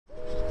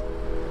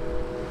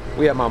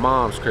We at my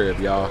mom's crib,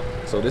 y'all.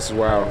 So this is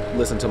where I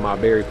listened to my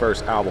very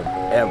first album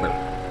ever.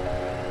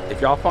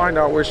 If y'all find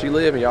out where she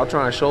live and y'all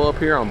trying to show up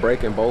here, I'm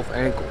breaking both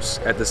ankles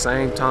at the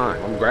same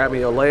time. I'm grabbing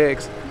your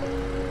legs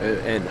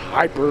and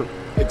hyper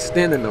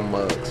extending them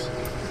mugs.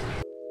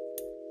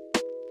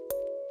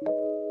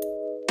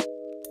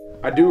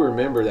 I do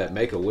remember that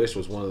Make a Wish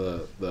was one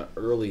of the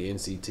early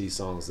NCT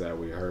songs that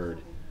we heard.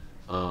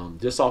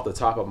 Just off the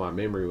top of my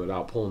memory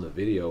without pulling the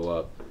video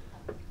up,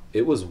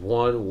 it was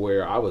one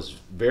where I was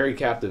very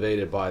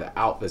captivated by the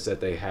outfits that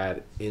they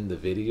had in the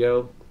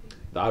video.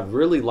 I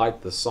really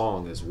liked the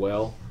song as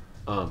well.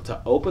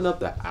 To open up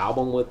the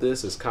album with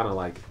this is kind of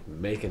like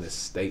making a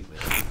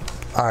statement.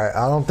 All right,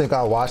 I don't think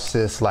I watched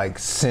this like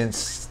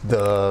since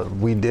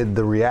we did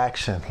the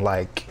reaction.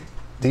 Like,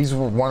 these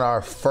were one of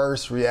our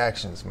first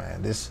reactions,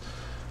 man. This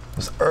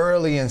was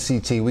early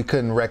NCT. We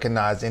couldn't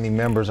recognize any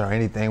members or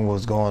anything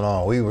was going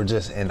on. We were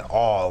just in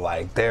awe,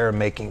 like they're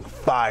making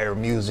fire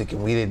music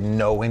and we didn't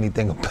know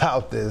anything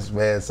about this,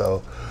 man.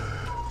 So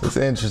it's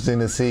interesting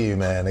to see you,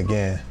 man,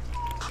 again.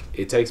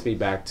 It takes me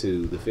back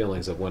to the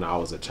feelings of when I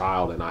was a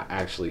child and I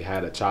actually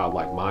had a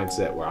childlike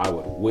mindset where I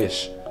would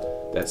wish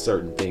that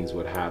certain things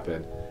would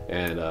happen.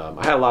 And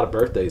I had a lot of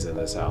birthdays in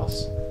this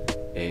house.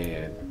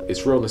 And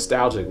it's real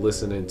nostalgic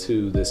listening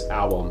to this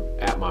album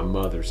at my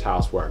mother's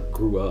house where I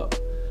grew up.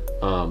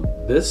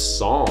 This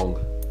song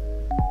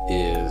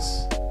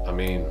is, I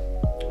mean,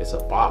 it's a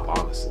bop,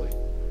 honestly.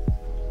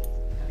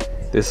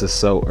 This is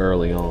so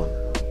early on.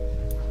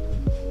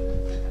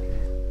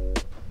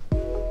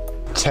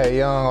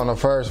 Taeyong on the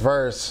first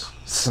verse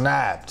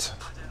snapped.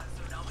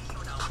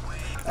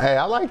 Hey,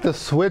 I like the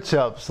switch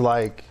ups.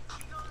 Like,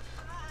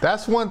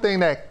 that's one thing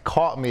that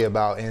caught me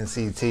about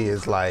NCT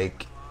is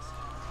like,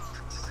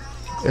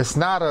 it's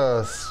not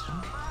a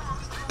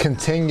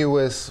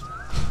continuous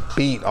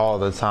beat all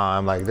the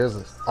time. Like, there's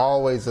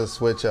always a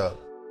switch up.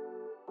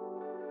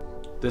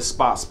 This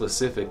spot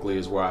specifically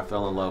is where I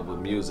fell in love with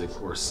music,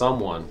 where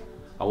someone,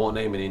 I won't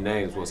name any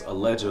names, was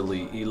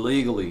allegedly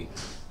illegally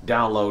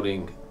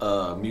downloading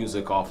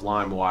music off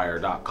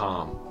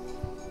limewire.com.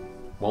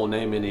 Won't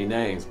name any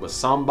names, but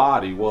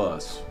somebody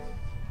was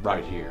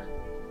right here.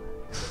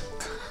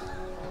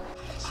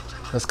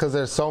 That's because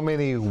there's so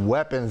many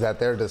weapons at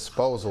their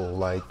disposal.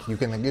 Like, you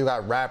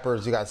got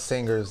rappers, you got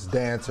singers,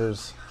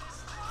 dancers.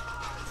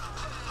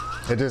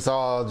 It just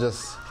all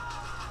just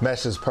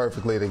meshes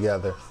perfectly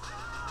together.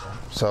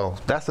 So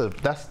that's a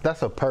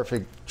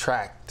perfect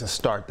track to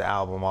start the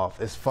album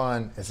off. It's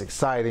fun, it's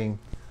exciting.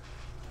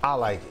 I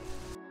like it.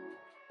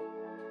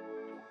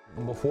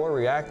 Before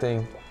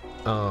reacting,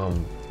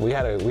 we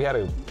had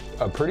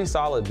a pretty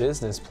solid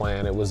business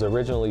plan. It was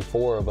originally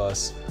 4 of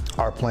us.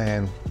 Our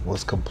plan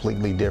was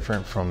completely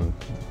different from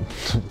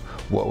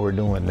what we're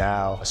doing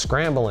now.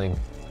 Scrambling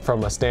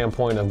from a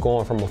standpoint of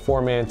going from a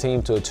 4-man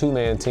team to a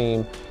 2-man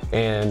team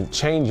and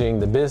changing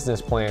the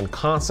business plan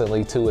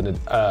constantly to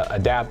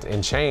adapt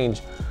and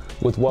change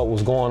with what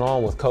was going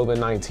on with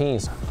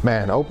COVID-19.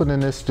 Man, opening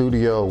this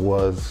studio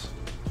was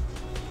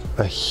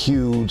a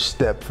huge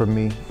step for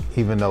me,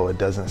 even though it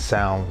doesn't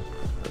sound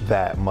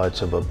that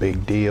much of a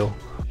big deal.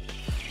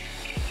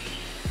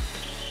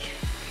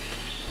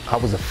 I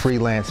was a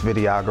freelance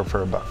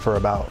videographer for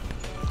about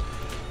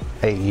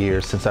 8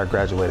 years since I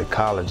graduated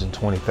college in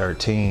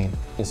 2013.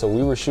 And so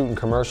we were shooting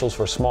commercials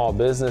for small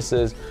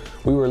businesses.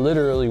 We were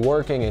literally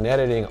working and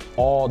editing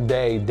all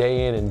day,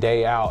 day in and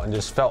day out, and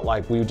just felt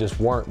like we just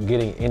weren't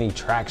getting any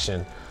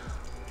traction.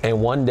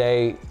 And one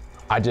day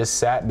I just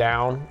sat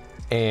down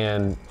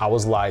and I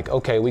was like,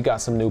 okay, we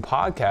got some new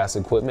podcast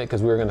equipment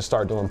because we were gonna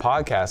start doing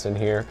podcasts in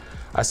here.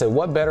 I said,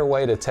 what better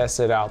way to test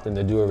it out than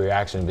to do a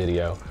reaction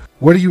video?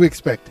 What are you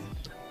expecting?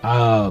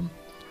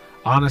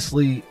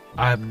 Honestly,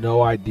 I have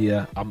no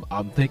idea.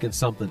 I'm thinking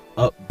something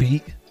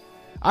upbeat.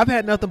 I've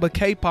had nothing but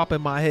K-pop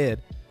in my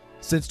head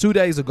since 2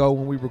 days ago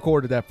when we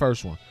recorded that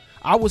first one.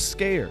 I was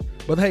scared,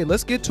 but hey,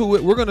 let's get to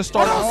it. We're gonna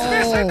start. Are those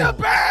fish in the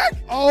bag?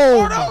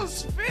 Are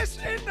those fish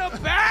in the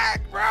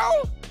bag,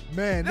 bro?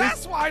 Man,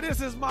 That's why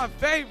this is my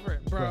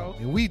favorite, bro.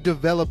 and we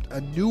developed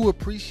a new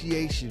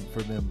appreciation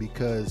for them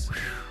because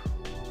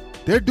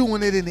they're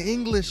doing it in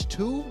English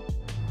too.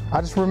 I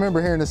just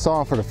remember hearing this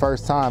song for the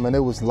first time and it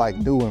was like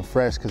new and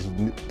fresh because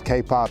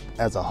K-pop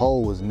as a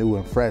whole was new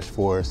and fresh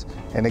for us.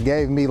 And it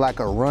gave me like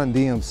a Run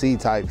DMC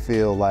type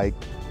feel, like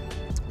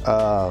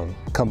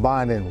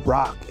combining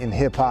rock and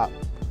hip hop.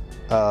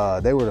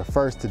 They were the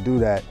first to do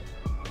that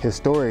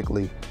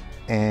historically.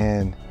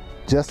 And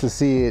just to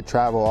see it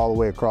travel all the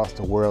way across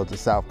the world to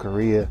South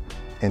Korea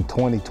in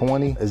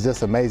 2020 is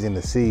just amazing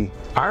to see.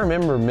 I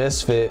remember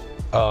Misfit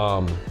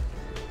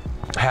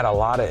had a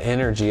lot of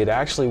energy. It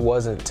actually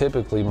wasn't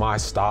typically my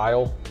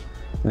style.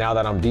 Now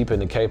that I'm deep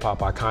into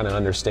K-pop, I kind of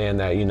understand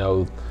that, you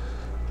know,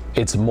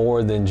 it's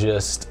more than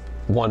just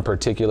one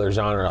particular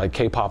genre. Like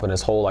K-pop in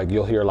its whole, like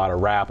you'll hear a lot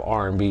of rap,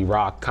 R&B,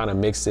 rock kind of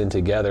mixed in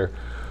together.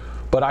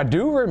 But I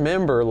do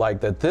remember like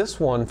that this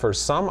one, for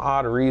some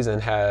odd reason,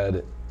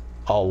 had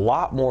a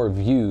lot more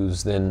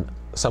views than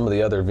some of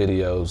the other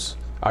videos.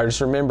 I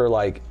just remember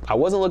like, I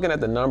wasn't looking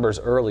at the numbers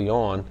early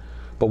on,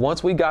 But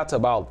once we got to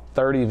about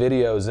 30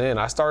 videos in,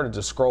 I started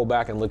to scroll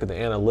back and look at the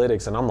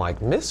analytics, and I'm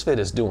like, Misfit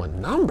is doing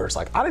numbers.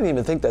 Like, I didn't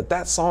even think that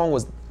that song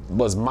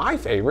was my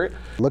favorite.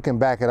 Looking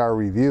back at our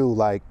review,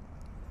 like,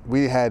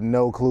 we had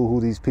no clue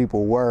who these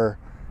people were,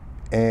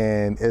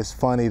 and it's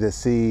funny to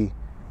see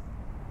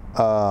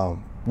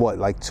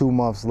like 2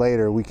 months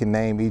later, we can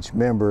name each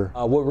member.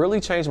 What really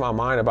changed my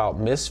mind about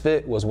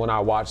Misfit was when I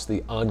watched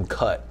the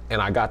uncut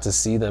and I got to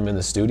see them in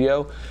the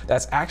studio.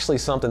 That's actually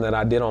something that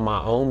I did on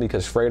my own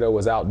because Fredo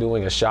was out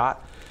doing a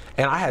shot.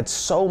 And I had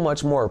so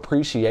much more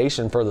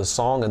appreciation for the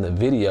song and the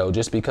video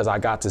just because I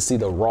got to see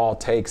the raw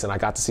takes and I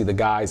got to see the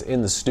guys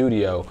in the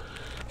studio.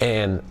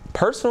 And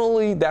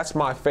personally, that's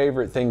my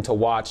favorite thing to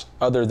watch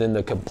other than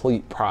the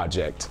complete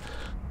project.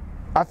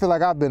 I feel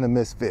like I've been a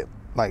misfit.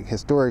 Like,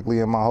 historically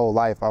in my whole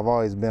life, I've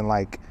always been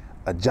like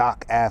a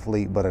jock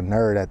athlete, but a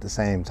nerd at the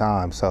same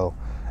time. So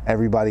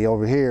everybody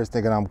over here is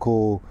thinking I'm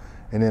cool,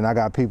 and then I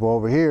got people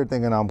over here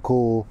thinking I'm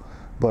cool,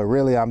 but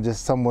really I'm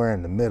just somewhere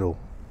in the middle.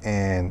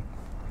 And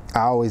I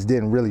always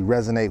didn't really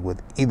resonate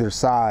with either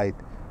side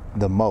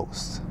the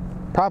most.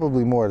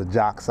 Probably more the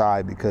jock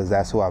side because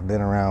that's who I've been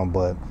around,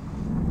 but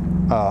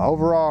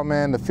overall,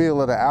 man, the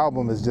feel of the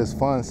album is just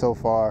fun so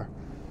far,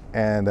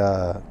 and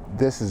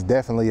this is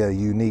definitely a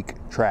unique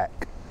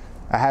track.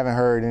 I haven't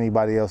heard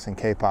anybody else in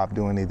K-pop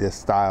do any of this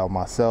style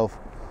myself.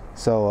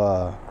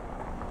 So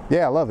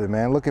yeah, I love it,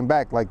 man. Looking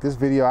back, like this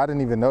video, I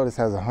didn't even notice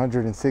has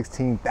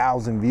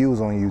 116,000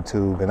 views on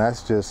YouTube, and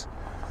that's just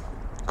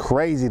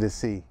crazy to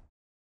see.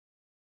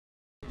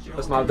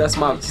 That's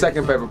my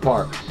second favorite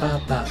part.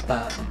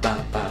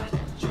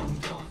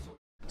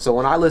 So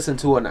when I listen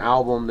to an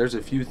album, there's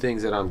a few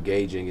things that I'm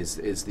gauging.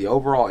 It's the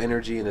overall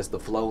energy and it's the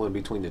flow in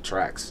between the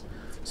tracks.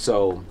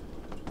 So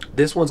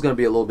this one's going to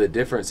be a little bit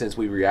different since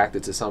we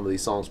reacted to some of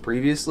these songs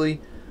previously,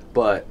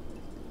 but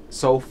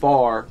so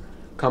far,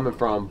 coming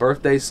from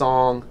Birthday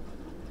Song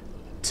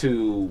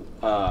to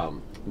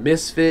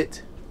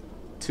Misfit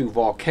to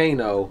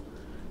Volcano,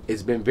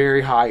 it's been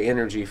very high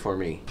energy for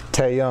me.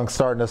 Taeyoung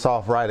starting us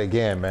off right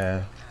again,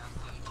 man.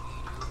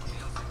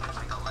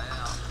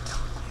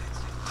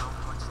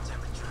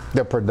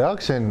 The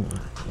production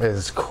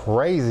is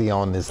crazy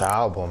on this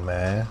album,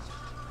 man.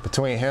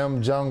 Between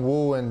him,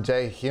 Jungwoo, and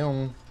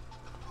Jaehyun,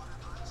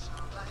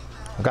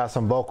 got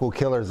some vocal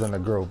killers in the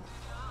group.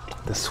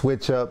 The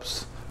switch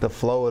ups, the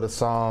flow of the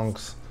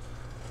songs,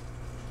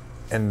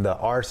 and the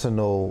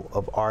arsenal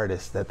of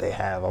artists that they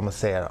have. I'm gonna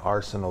say an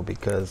arsenal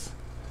because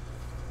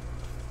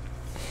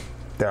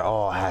they're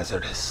all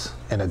hazardous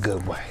in a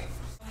good way.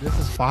 This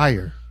is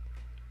fire.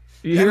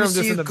 You hear him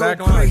just in the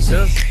background like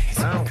this?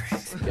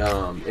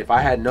 If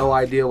I had no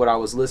idea what I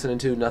was listening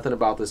to, nothing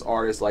about this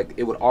artist, like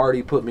it would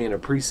already put me in a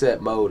preset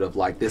mode of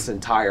like this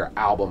entire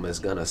album is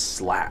gonna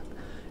slap.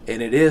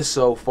 And it is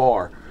so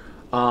far.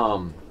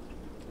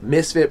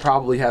 Misfit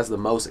probably has the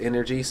most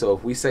energy, so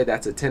if we say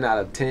that's a 10 out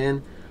of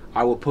 10,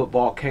 I would put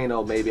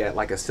Volcano maybe at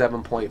like a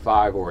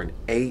 7.5 or an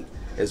 8,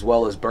 as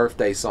well as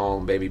Birthday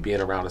Song maybe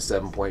being around a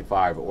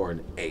 7.5 or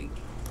an 8.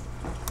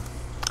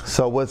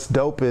 So what's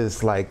dope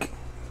is like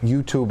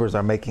YouTubers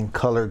are making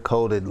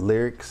color-coded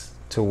lyrics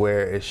to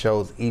where it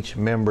shows each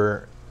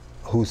member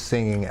who's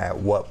singing at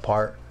what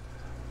part.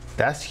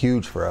 That's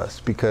huge for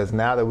us because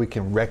now that we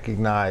can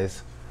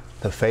recognize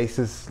the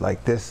faces,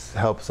 like this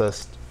helps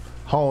us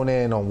hone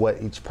in on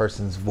what each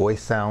person's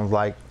voice sounds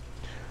like.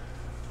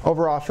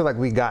 Overall, I feel like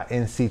we got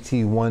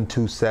NCT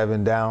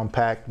 127 down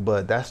packed,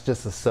 but that's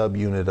just a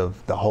subunit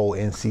of the whole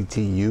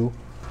NCTU.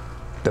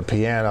 The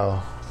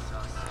piano.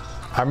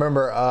 I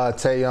remember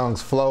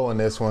Taeyoung's flow in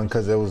this one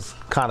because it was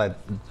kind of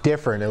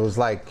different. It was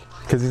like,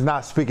 because he's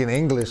not speaking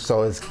English,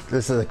 so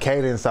this is a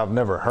cadence I've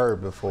never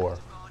heard before.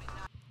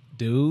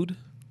 Dude,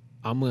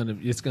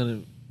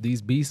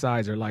 these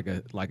B-sides are like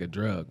a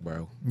drug,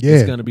 bro. Yeah.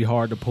 It's gonna be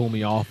hard to pull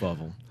me off of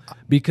them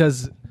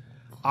because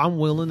I'm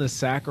willing to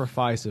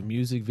sacrifice a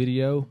music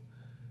video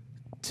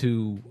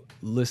to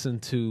listen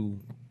to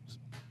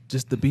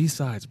just the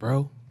B-sides,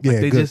 bro. Like Yeah,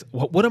 they good. just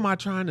what am I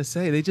trying to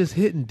say? They just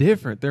hitting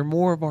different. They're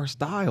more of our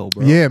style,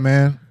 bro. Yeah,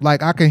 man.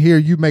 Like I can hear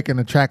you making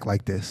a track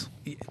like this.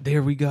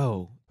 There we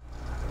go.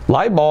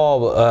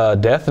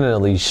 Lightbulb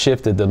definitely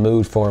shifted the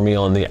mood for me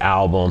on the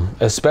album,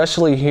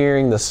 especially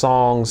hearing the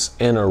songs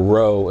in a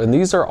row. And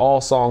these are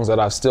all songs that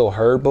I've still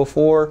heard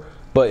before,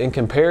 but in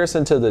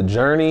comparison to The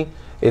Journey,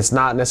 it's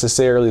not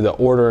necessarily the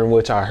order in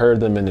which I heard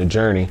them in The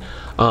Journey.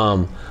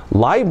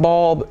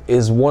 Lightbulb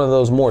is one of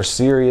those more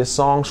serious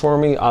songs for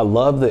me. I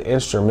love the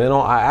instrumental.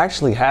 I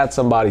actually had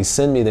somebody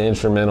send me the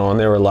instrumental and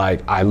they were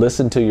like, I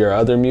listened to your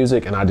other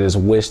music and I just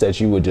wish that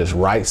you would just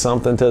write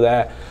something to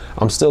that.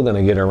 I'm still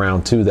gonna get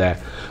around to that.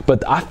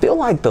 But I feel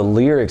like the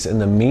lyrics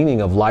and the meaning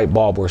of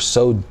Lightbulb were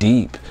so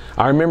deep.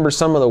 I remember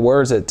some of the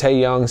words that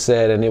Taeyoung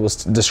said, and it was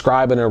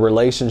describing a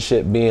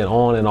relationship being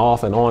on and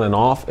off and on and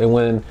off. And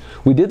when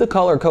we did the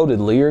color-coded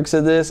lyrics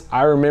of this,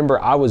 I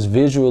remember I was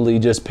visually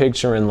just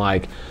picturing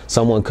like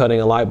someone cutting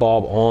a light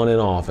bulb on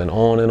and off and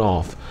on and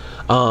off.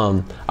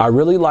 I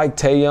really like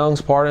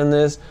Taeyoung's part in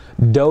this.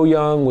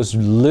 Do-young was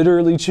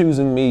literally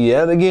choosing me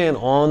yet again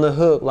on the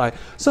hook, like,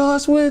 so I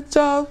switch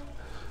off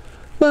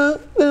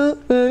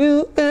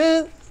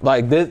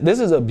Like this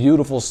is a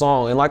beautiful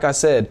song, and like I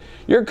said,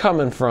 you're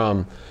coming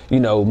from, you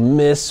know,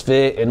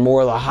 Misfit and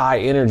more of the high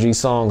energy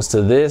songs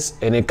to this,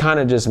 and it kind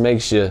of just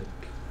makes you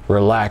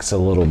relax a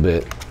little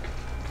bit.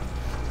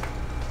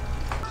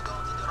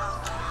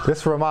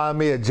 This reminds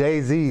me of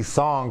Jay-Z's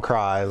Song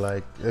Cry.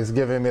 Like, it's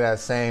giving me that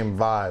same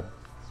vibe.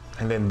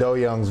 And then Do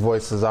Young's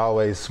voice is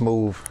always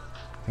smooth.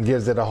 It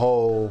gives it a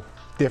whole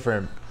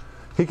different,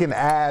 he can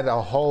add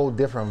a whole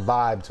different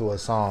vibe to a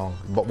song,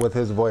 but with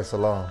his voice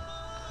alone.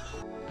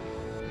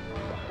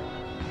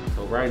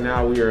 So right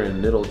now we are in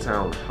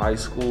Middletown High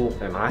School,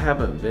 and I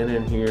haven't been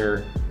in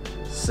here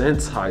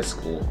since high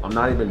school. I'm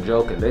not even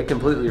joking. They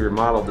completely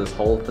remodeled this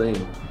whole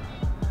thing.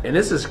 And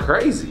this is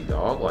crazy,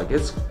 dog. Like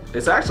it's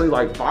actually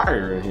like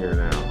fire in here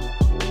now.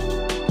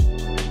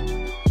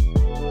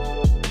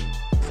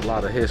 It's a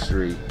lot of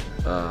history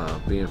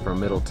being from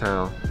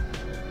Middletown.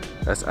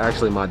 That's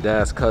actually my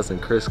dad's cousin,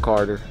 Chris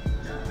Carter,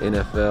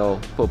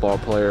 NFL football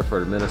player for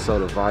the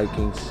Minnesota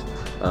Vikings,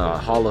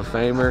 Hall of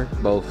Famer,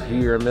 both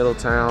here in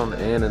Middletown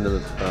and in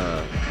the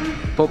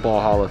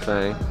Football Hall of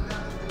Fame.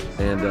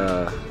 And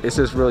it's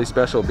just really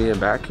special being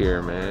back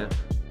here, man.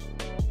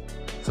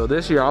 So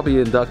this year I'll be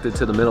inducted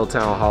to the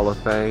Middletown Hall of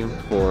Fame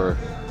for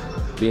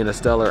being a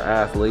stellar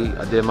athlete.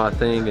 I did my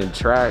thing in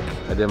track,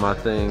 I did my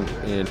thing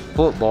in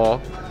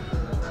football.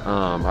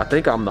 I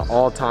think I'm the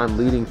all-time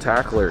leading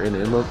tackler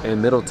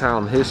in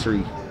Middletown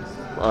history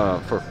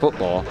for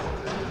football.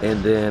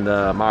 And then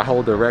I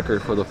hold the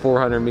record for the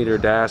 400-meter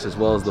dash as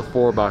well as the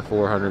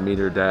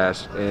 4x400-meter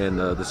dash and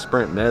the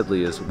sprint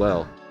medley as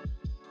well.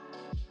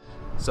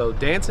 So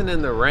Dancing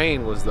in the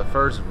Rain was the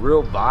first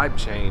real vibe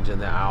change in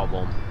the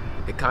album.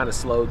 It kind of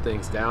slowed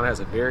things down,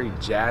 has a very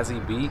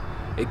jazzy beat.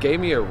 It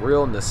gave me a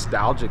real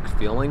nostalgic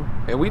feeling.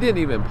 And we didn't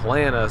even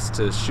plan us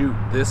to shoot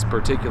this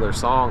particular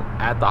song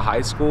at the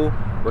high school.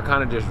 We're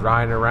kind of just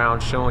riding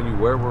around showing you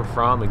where we're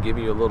from and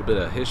giving you a little bit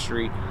of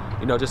history,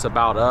 you know, just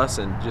about us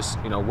and just,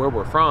 you know, where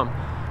we're from.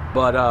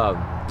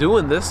 But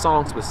doing this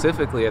song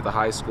specifically at the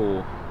high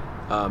school,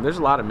 there's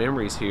a lot of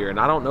memories here. And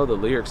I don't know the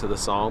lyrics of the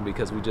song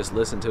because we just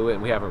listened to it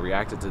and we haven't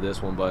reacted to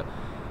this one, but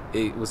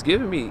it was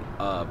giving me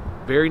a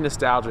very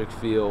nostalgic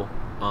feel.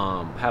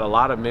 Had a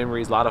lot of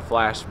memories, a lot of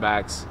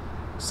flashbacks,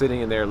 sitting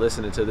in there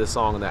listening to this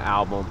song in the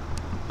album.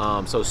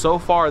 So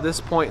far at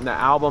this point in the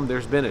album,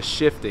 there's been a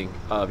shifting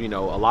of, you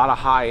know, a lot of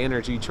high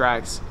energy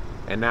tracks,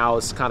 and now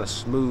it's kind of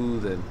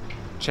smooth and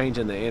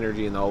changing the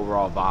energy and the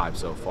overall vibe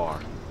so far.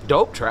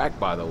 Dope track,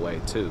 by the way,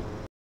 too.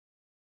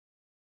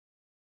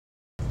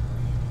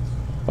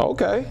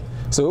 Okay,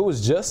 so it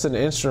was just an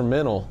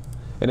instrumental,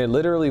 and it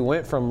literally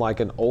went from like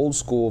an old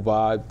school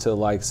vibe to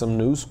like some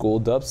new school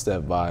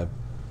dubstep vibe.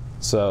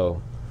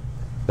 So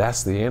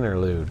that's the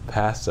interlude,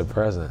 past to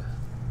present.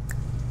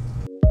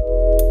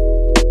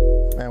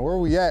 Man, where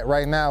we at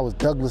right now is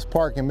Douglas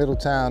Park in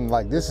Middletown.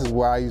 Like, this is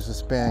where I used to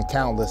spend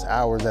countless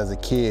hours as a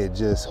kid,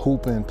 just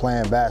hooping,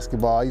 playing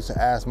basketball. I used to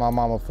ask my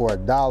mama for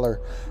 $1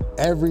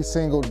 every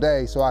single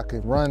day so I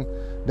could run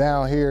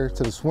down here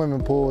to the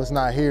swimming pool. It's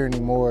not here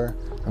anymore.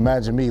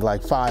 Imagine me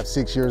like 5,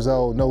 6 years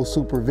old, no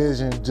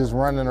supervision, just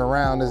running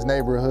around this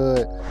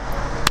neighborhood.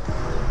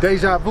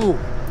 Deja vu.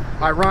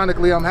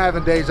 Ironically, I'm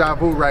having deja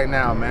vu right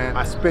now, man.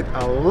 I spent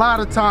a lot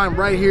of time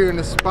right here in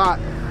the spot,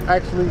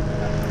 actually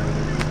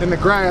in the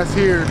grass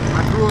here.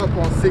 I grew up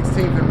on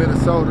 16th in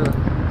Minnesota,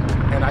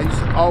 and I used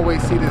to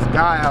always see this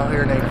guy out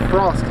here named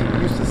Frosty.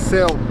 He used to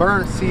sell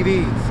burnt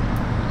CDs.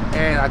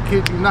 And I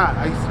kid you not,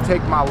 I used to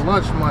take my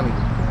lunch money,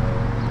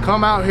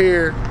 come out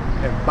here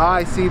and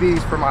buy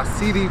CDs for my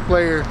CD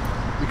player,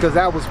 because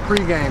that was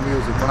pregame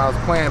music when I was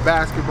playing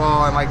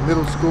basketball in like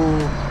middle school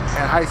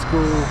and high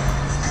school.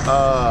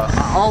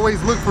 I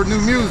always look for new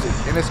music,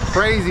 and it's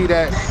crazy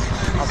that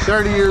I'm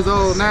 30 years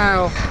old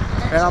now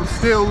and I'm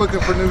still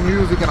looking for new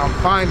music and I'm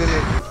finding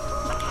it.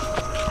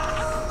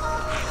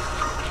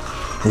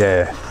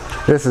 Yeah,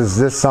 this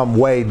is something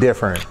way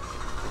different.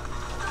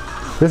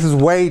 This is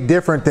way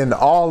different than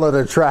all of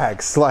the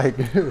tracks. Like,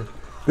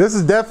 this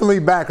is definitely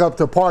back up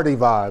to party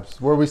vibes,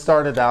 where we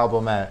started the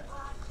album at.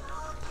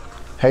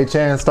 Hey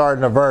Chan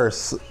starting a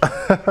verse.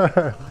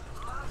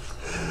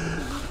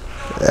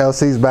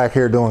 LC's back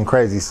here doing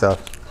crazy stuff.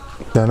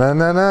 Dun, dun,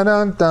 dun, dun,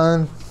 dun,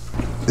 dun.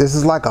 This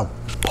is like a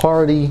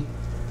party,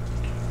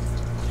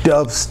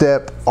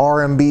 dubstep,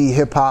 R&B,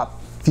 hip hop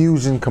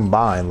fusion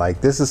combined. Like,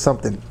 this is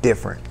something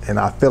different, and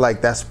I feel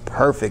like that's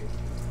perfect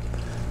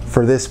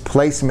for this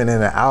placement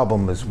in the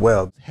album as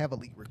well.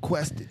 Heavily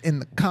requested in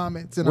the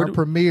comments in our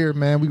premiere,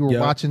 man. We were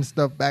watching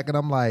stuff back, and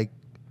I'm like,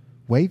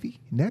 wavy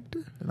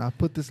nectar, and I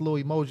put this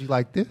little emoji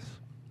like this.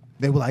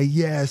 They were like,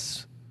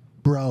 yes,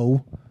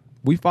 bro.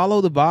 We follow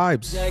the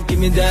vibes. Yeah, give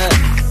me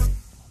that.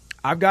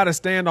 I've got to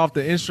stand off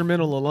the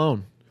instrumental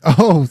alone.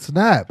 Oh,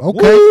 snap.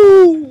 Okay.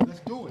 Woo!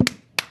 Let's do it.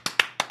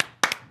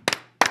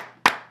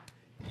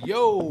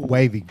 Yo.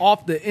 Wavy.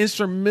 Off the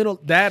instrumental.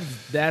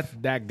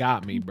 That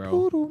got me,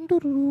 bro.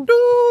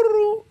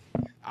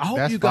 I hope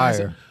That's you guys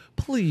fire.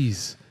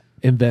 please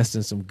invest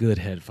in some good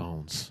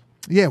headphones.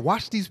 Yeah,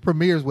 watch these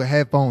premieres with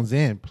headphones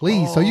in,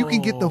 please, so you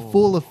can get the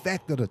full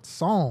effect of the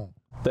song.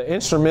 The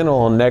instrumental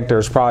on Nectar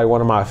is probably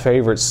one of my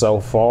favorites so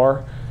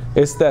far.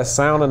 It's that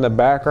sound in the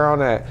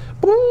background, that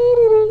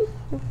boom,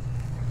 boom,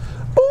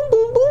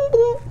 boom, boom,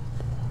 boom,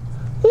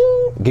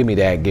 boom. Give me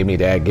that, give me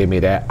that, give me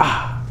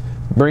that.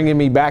 Bringing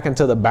me back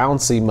into the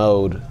bouncy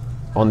mode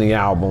on the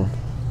album.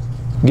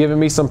 Giving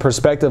me some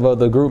perspective of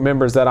the group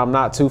members that I'm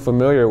not too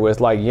familiar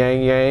with, like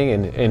Yang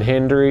Yang and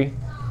Hendry.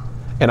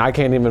 And I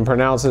can't even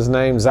pronounce his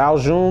name, Zhao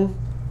Jun.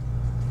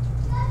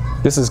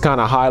 This is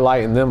kind of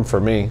highlighting them for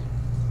me.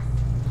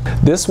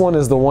 This one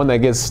is the one that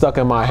gets stuck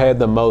in my head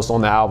the most on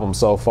the album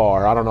so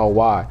far. I don't know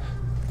why.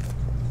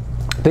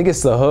 I think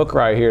it's the hook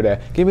right here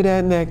that, give me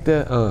that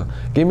nectar,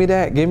 give me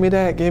that, give me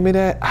that, give me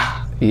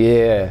that.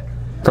 Yeah.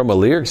 From a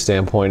lyric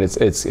standpoint,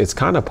 it's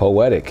kind of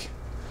poetic.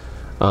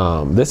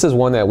 This is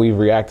one that we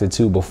reacted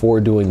to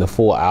before doing the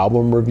full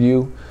album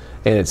review,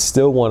 and it's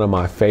still one of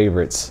my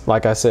favorites.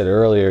 Like I said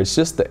earlier, it's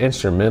just the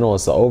instrumental,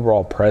 it's the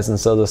overall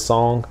presence of the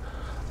song.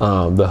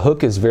 The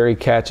hook is very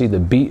catchy, the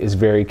beat is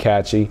very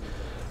catchy,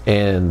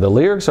 and the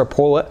lyrics are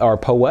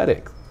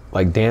poetic,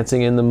 like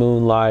dancing in the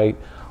moonlight,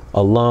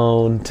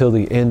 alone till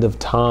the end of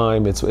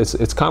time. It's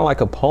kind of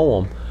like a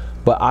poem,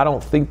 but I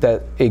don't think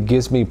that it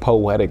gives me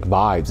poetic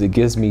vibes. It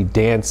gives me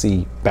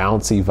dancey,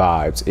 bouncy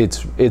vibes.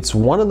 It's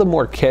one of the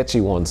more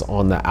catchy ones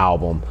on the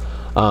album,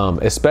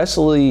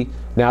 especially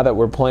now that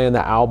we're playing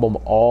the album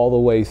all the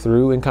way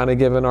through and kind of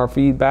giving our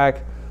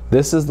feedback.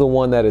 This is the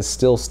one that is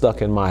still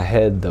stuck in my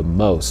head the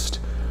most.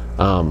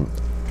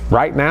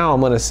 Right now,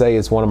 I'm gonna say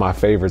it's one of my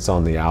favorites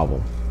on the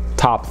album.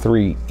 Top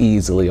 3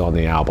 easily on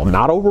the album.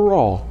 Not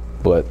overall,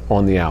 but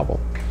on the album.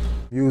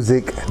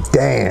 Music,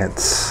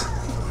 dance,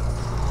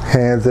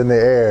 hands in the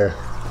air.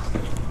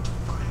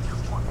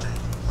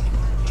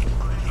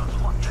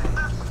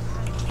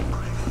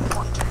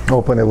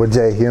 Open it with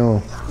Jae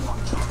Hyun.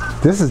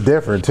 This is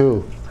different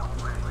too.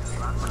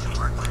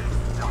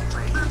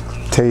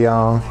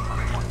 Taeyong.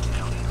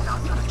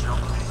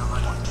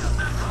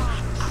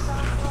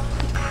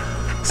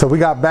 So we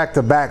got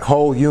back-to-back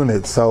whole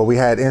units. So we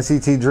had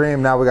NCT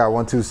Dream, now we got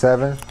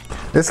 127.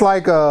 It's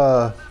like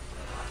I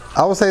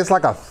would say it's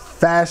like a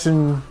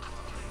fashion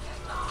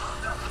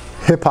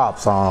hip-hop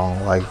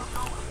song. Like,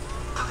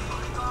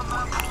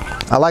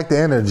 I like the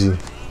energy.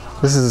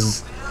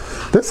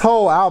 This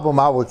whole album,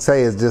 I would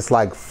say, is just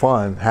like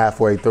fun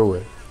halfway through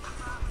it.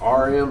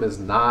 RM is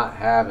not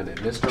having it.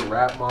 Mr.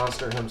 Rap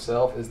Monster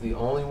himself is the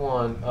only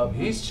one up.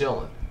 He's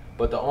chilling,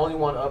 but the only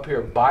one up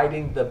here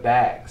biting the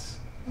bags.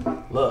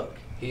 Look,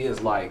 he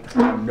is like,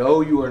 I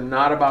know you are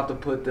not about to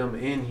put them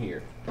in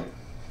here.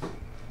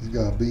 He's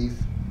got beef.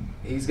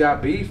 He's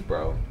got beef,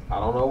 bro. I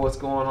don't know what's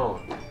going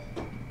on.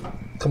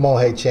 Come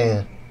on, Hey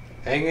Chan.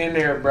 Hang in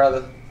there,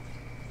 brother.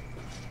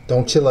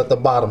 Don't chill at the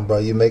bottom, bro.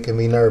 You're making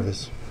me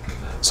nervous.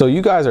 So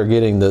you guys are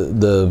getting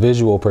the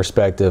visual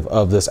perspective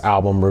of this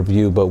album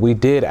review, but we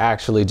did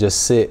actually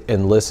just sit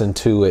and listen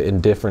to it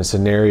in different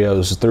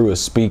scenarios through a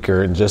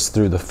speaker and just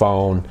through the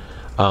phone,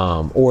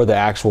 or the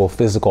actual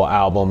physical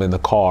album in the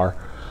car.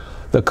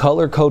 The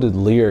color-coded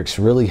lyrics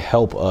really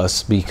help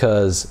us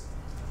because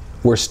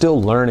we're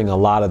still learning a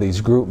lot of these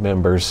group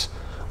members,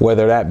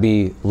 whether that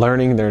be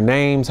learning their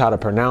names, how to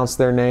pronounce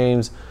their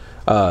names,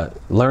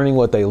 learning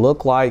what they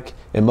look like,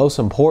 and most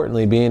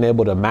importantly, being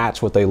able to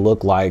match what they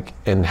look like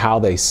and how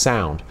they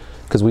sound.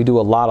 Because we do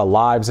a lot of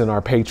lives in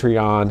our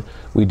Patreon,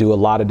 we do a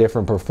lot of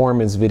different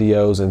performance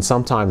videos, and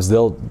sometimes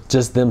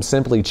them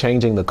simply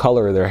changing the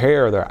color of their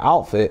hair or their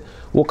outfit,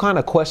 we'll kind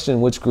of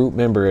question which group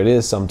member it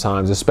is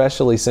sometimes,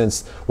 especially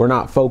since we're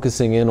not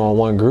focusing in on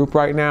one group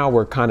right now.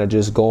 We're kind of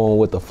just going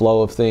with the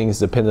flow of things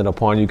depending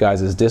upon you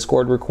guys'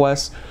 Discord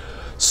requests.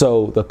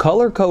 So the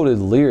color-coded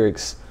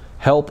lyrics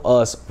help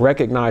us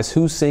recognize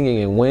who's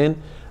singing and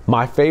when.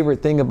 My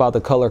favorite thing about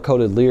the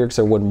color-coded lyrics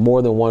are when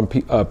more than one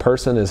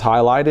person is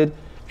highlighted,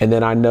 and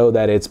then I know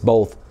that it's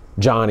both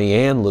Johnny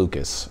and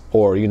Lucas,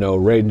 or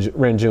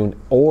Renjun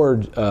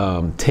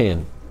or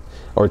Tin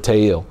or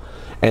Tail.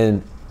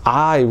 And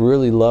I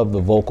really love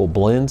the vocal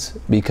blends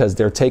because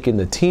they're taking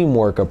the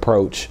teamwork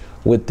approach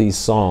with these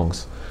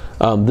songs.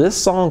 This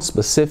song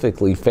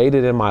specifically,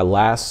 Faded in My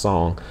Last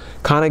Song,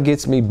 kind of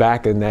gets me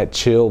back in that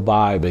chill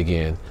vibe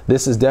again.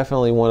 This is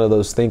definitely one of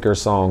those thinker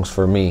songs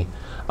for me.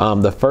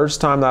 The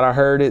first time that I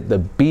heard it, the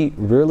beat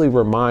really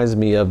reminds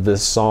me of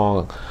this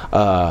song.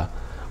 I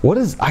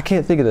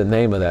can't think of the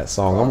name of that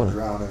song.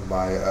 Drowning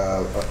by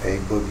A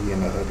Boogie in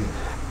the Hoodie.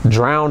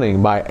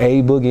 Drowning by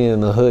A Boogie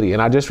in the Hoodie.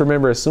 And I just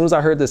remember as soon as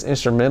I heard this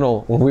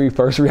instrumental, when we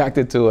first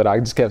reacted to it, I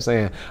just kept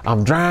saying,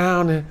 I'm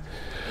drowning,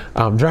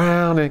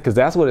 because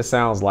that's what it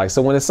sounds like.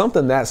 So when it's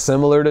something that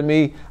similar to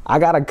me, I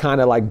gotta kind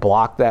of like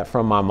block that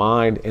from my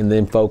mind and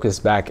then focus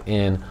back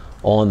in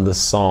on the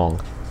song.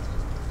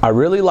 I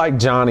really like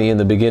Johnny in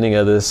the beginning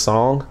of this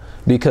song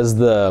because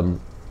the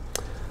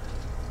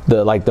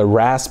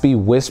raspy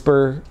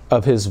whisper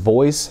of his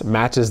voice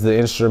matches the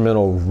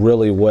instrumental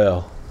really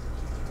well.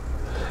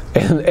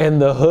 And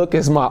the hook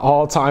is my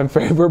all-time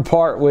favorite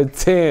part with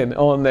 10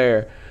 on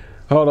there.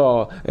 Hold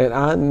on. And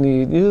I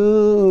need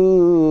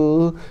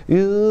you.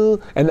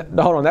 And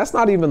hold on, that's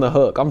not even the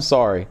hook. I'm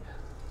sorry.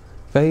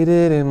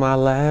 Faded in my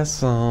last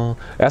song.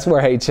 That's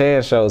where Hey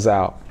Chan shows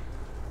out.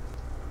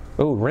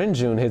 Oh,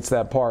 Renjun hits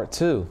that part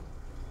too.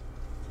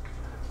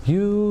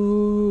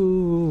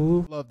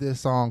 You. Love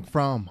this song,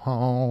 From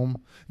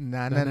Home.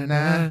 Na na na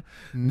na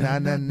na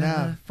na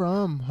na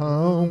from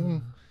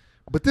home.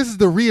 But this is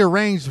the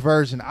rearranged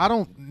version. I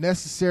don't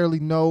necessarily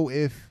know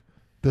if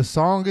the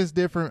song is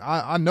different.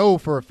 I know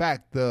for a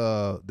fact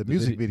the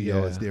music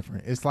video is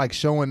different. It's like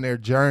showing their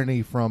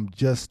journey from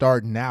just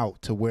starting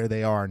out to where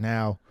they are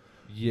now.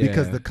 Yeah.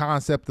 Because the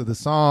concept of the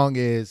song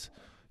is,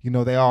 you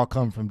know, they all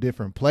come from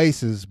different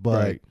places,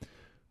 but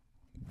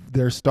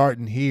they're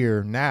starting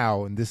here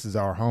now, and this is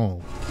our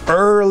home.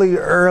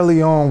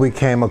 Early on, we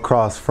came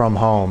across From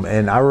Home,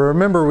 and I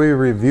remember we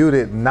reviewed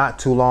it not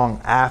too long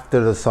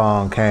after the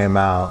song came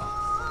out.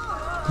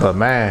 But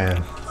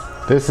man,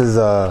 this is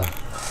a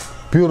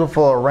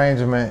beautiful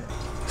arrangement.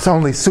 It's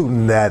only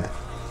suiting that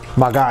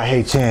my guy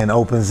Hey Chan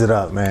opens it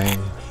up, man.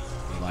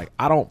 Like,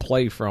 I don't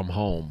play From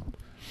Home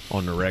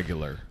on the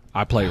regular.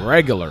 I play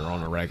regular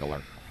on the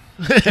regular.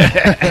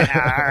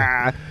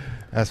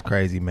 That's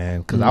crazy,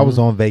 man, because I was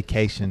on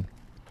vacation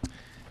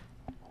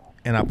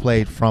and I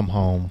played From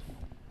Home.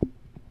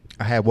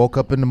 I had woke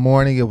up in the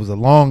morning. It was a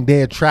long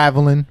day of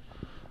traveling.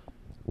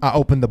 I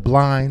opened the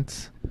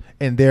blinds,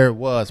 and there it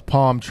was,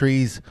 palm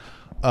trees,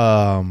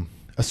 a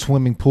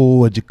swimming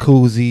pool, a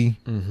jacuzzi,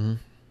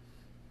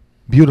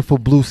 beautiful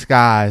blue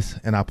skies,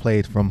 and I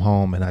played From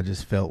Home, and I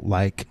just felt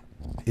like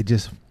it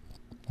just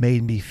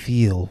made me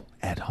feel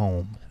at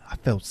home. I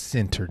felt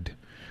centered.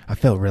 I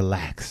felt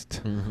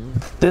relaxed.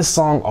 This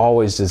song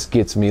always just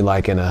gets me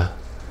like in an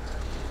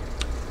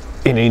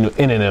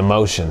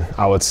emotion,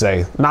 I would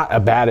say. Not a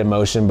bad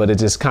emotion, but it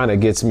just kind of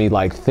gets me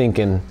like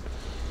thinking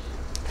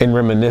and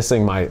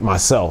reminiscing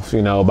myself,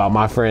 you know, about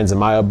my friends and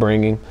my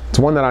upbringing. It's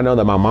one that I know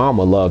that my mom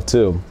would love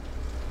too.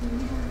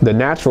 The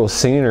natural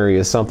scenery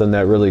is something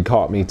that really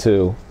caught me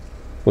too.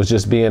 Was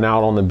just being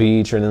out on the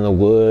beach and in the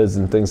woods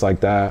and things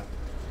like that.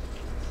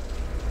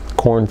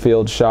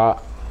 Cornfield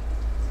shot.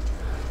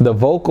 The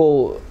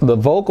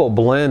vocal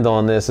blend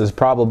on this is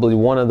probably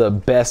one of the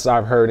best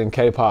I've heard in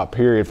K-pop,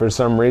 period, for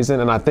some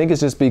reason. And I think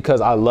it's just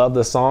because I love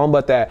the song,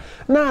 but that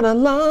 "Not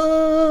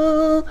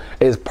Alone"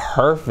 is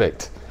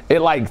perfect.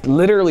 It like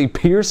literally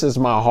pierces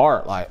my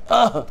heart. Like,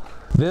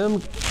 them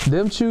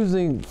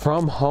choosing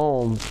From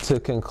Home to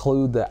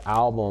conclude the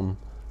album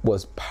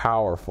was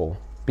powerful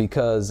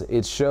because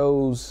it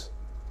shows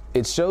the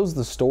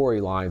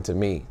storyline to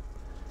me.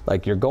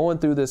 Like, you're going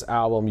through this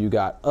album, you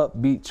got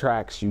upbeat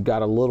tracks, you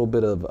got a little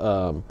bit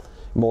of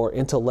more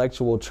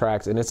intellectual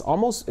tracks, and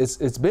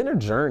it's been a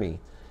journey.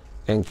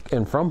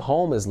 And From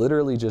Home is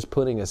literally just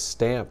putting a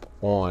stamp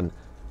on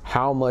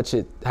how much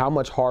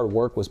hard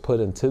work was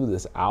put into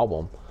this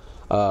album.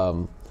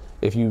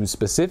 If you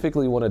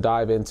specifically want to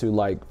dive into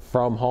like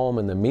From Home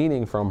and the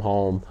meaning from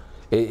home,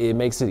 it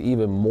makes it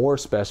even more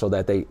special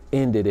that they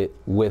ended it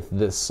with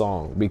this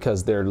song,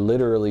 because they're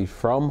literally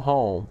from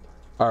home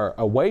or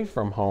away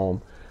from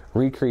home,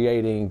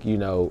 recreating, you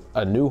know,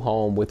 a new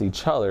home with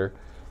each other.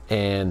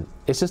 And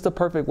it's just the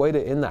perfect way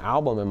to end the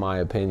album, in my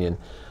opinion.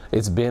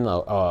 It's been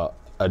a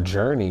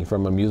journey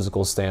from a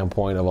musical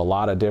standpoint of a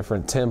lot of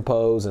different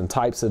tempos and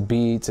types of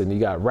beats, and you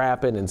got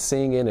rapping and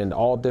singing and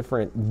all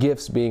different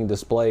gifts being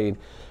displayed.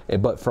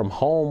 But From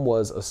Home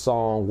was a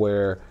song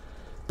where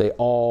they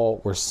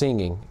all were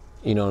singing,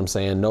 you know what I'm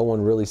saying? No one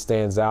really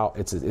stands out.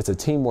 It's a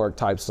teamwork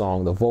type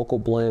song. The vocal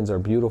blends are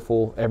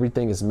beautiful.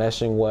 Everything is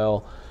meshing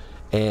well,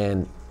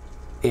 and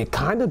it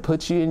kind of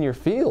puts you in your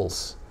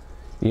feels,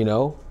 you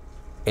know?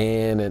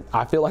 And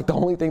I feel like the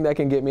only thing that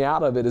can get me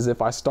out of it is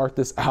if I start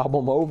this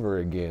album over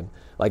again.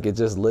 Like, it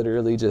just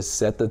literally just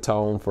set the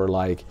tone for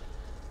like,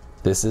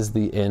 this is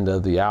the end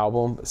of the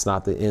album. It's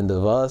not the end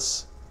of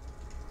us,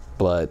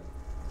 but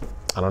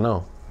I don't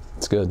know.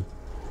 It's good.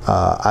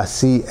 I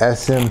see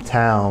SM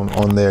Town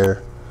on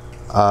their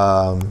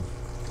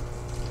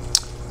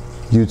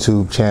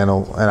YouTube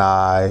channel, and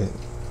I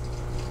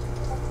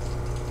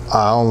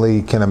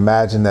only can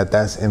imagine that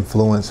that's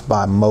influenced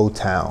by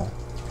Motown.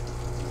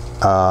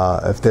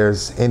 If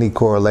there's any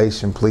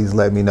correlation, please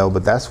let me know,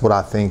 but that's what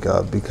I think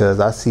of, because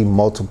I see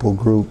multiple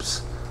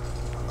groups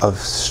of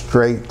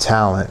straight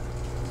talent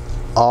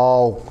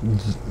all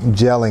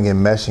gelling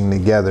and meshing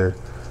together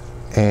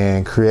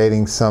and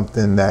creating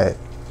something that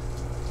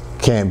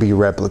can't be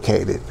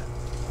replicated.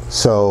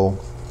 So,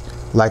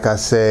 like I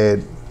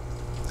said,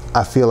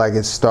 I feel like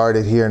it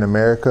started here in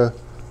America,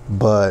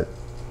 but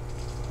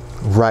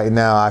right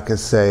now I could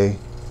say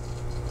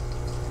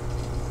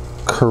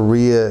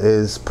Korea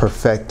is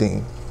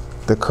perfecting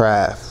the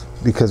craft,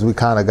 because we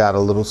kind of got a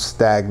little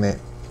stagnant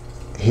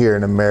here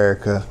in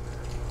America,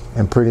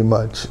 and pretty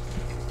much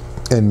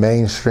in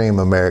mainstream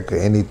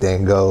America,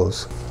 anything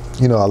goes.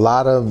 You know,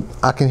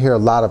 I can hear a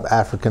lot of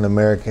African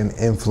American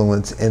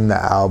influence in the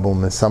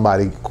album, and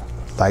somebody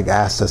like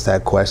asked us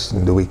that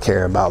question, do we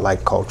care about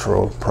like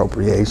cultural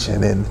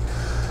appropriation? And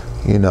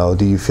you know,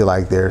 do you feel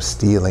like they're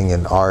stealing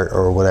in art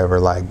or whatever?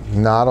 Like,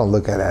 no, I don't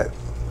look at it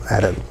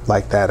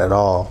like that at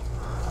all.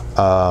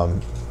 I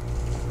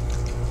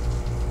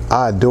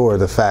adore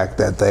the fact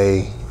that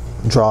they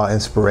draw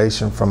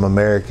inspiration from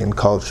American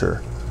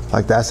culture.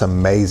 Like, that's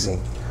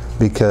amazing,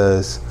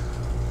 because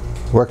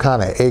we're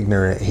kind of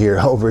ignorant here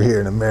over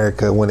here in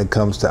America when it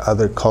comes to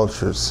other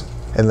cultures,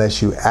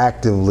 unless you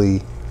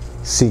actively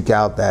seek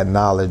out that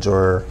knowledge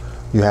or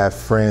you have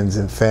friends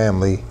and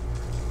family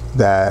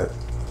that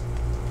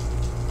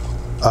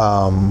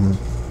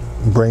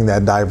bring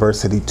that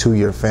diversity to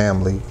your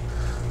family.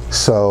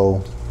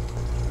 So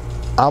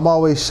I'm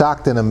always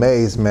shocked and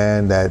amazed,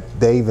 man, that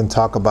they even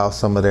talk about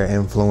some of their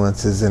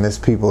influences, and it's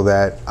people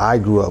that I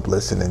grew up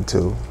listening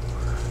to.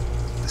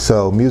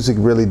 So music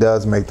really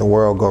does make the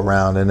world go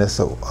round, and it's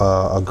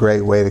a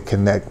great way to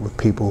connect with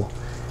people.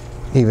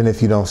 Even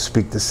if you don't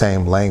speak the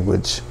same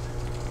language,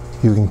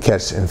 you can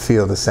catch and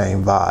feel the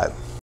same vibe.